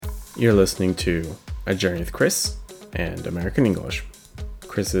You're listening to A Journey with Chris and American English.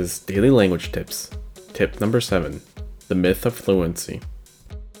 Chris's Daily Language Tips. Tip number 7, the myth of fluency.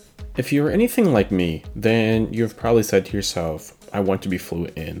 If you're anything like me, then you've probably said to yourself, I want to be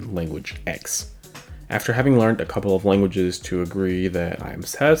fluent in language X. After having learned a couple of languages to agree that I am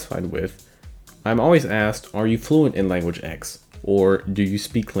satisfied with, I'm always asked, are you fluent in language X? Or do you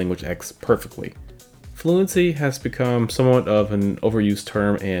speak language X perfectly? Fluency has become somewhat of an overused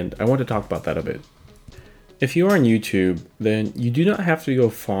term, and I want to talk about that a bit. If you are on YouTube, then you do not have to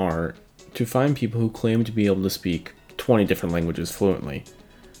go far to find people who claim to be able to speak 20 different languages fluently.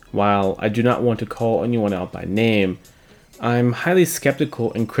 While I do not want to call anyone out by name, I'm highly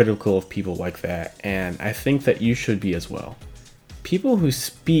skeptical and critical of people like that, and I think that you should be as well. People who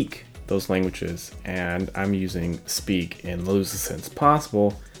speak those languages, and I'm using speak in the loosest sense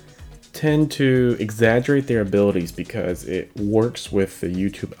possible, tend to exaggerate their abilities because it works with the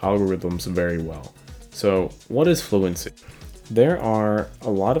YouTube algorithms very well. So, what is fluency? There are a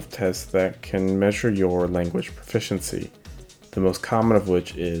lot of tests that can measure your language proficiency, the most common of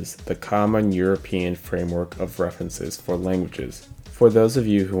which is the Common European Framework of References for Languages. For those of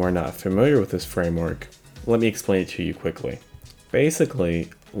you who are not familiar with this framework, let me explain it to you quickly. Basically,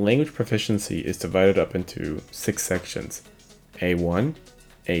 language proficiency is divided up into 6 sections: A1,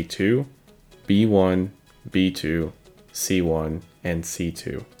 A2, B1, B2, C1, and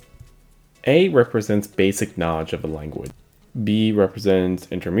C2. A represents basic knowledge of a language. B represents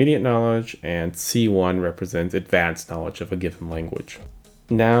intermediate knowledge, and C1 represents advanced knowledge of a given language.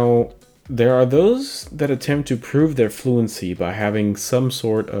 Now, there are those that attempt to prove their fluency by having some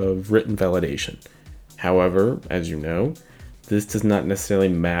sort of written validation. However, as you know, this does not necessarily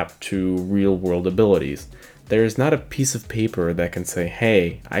map to real-world abilities. There is not a piece of paper that can say,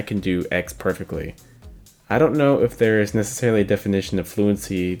 hey, I can do X perfectly. I don't know if there is necessarily a definition of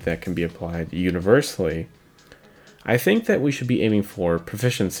fluency that can be applied universally. I think that we should be aiming for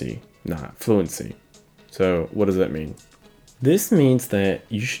proficiency, not fluency. So what does that mean? This means that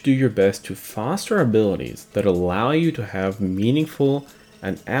you should do your best to foster abilities that allow you to have meaningful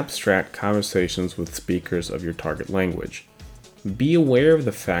and abstract conversations with speakers of your target language. Be aware of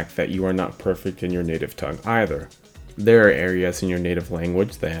the fact that you are not perfect in your native tongue either. There are areas in your native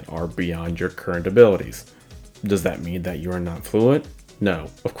language that are beyond your current abilities. Does that mean that you are not fluent? No,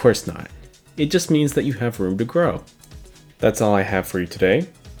 of course not. It just means that you have room to grow. That's all I have for you today.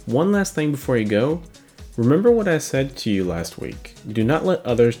 One last thing before you go. Remember what I said to you last week. Do not let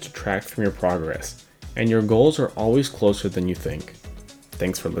others detract from your progress, and your goals are always closer than you think.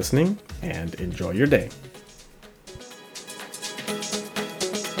 Thanks for listening, and enjoy your day.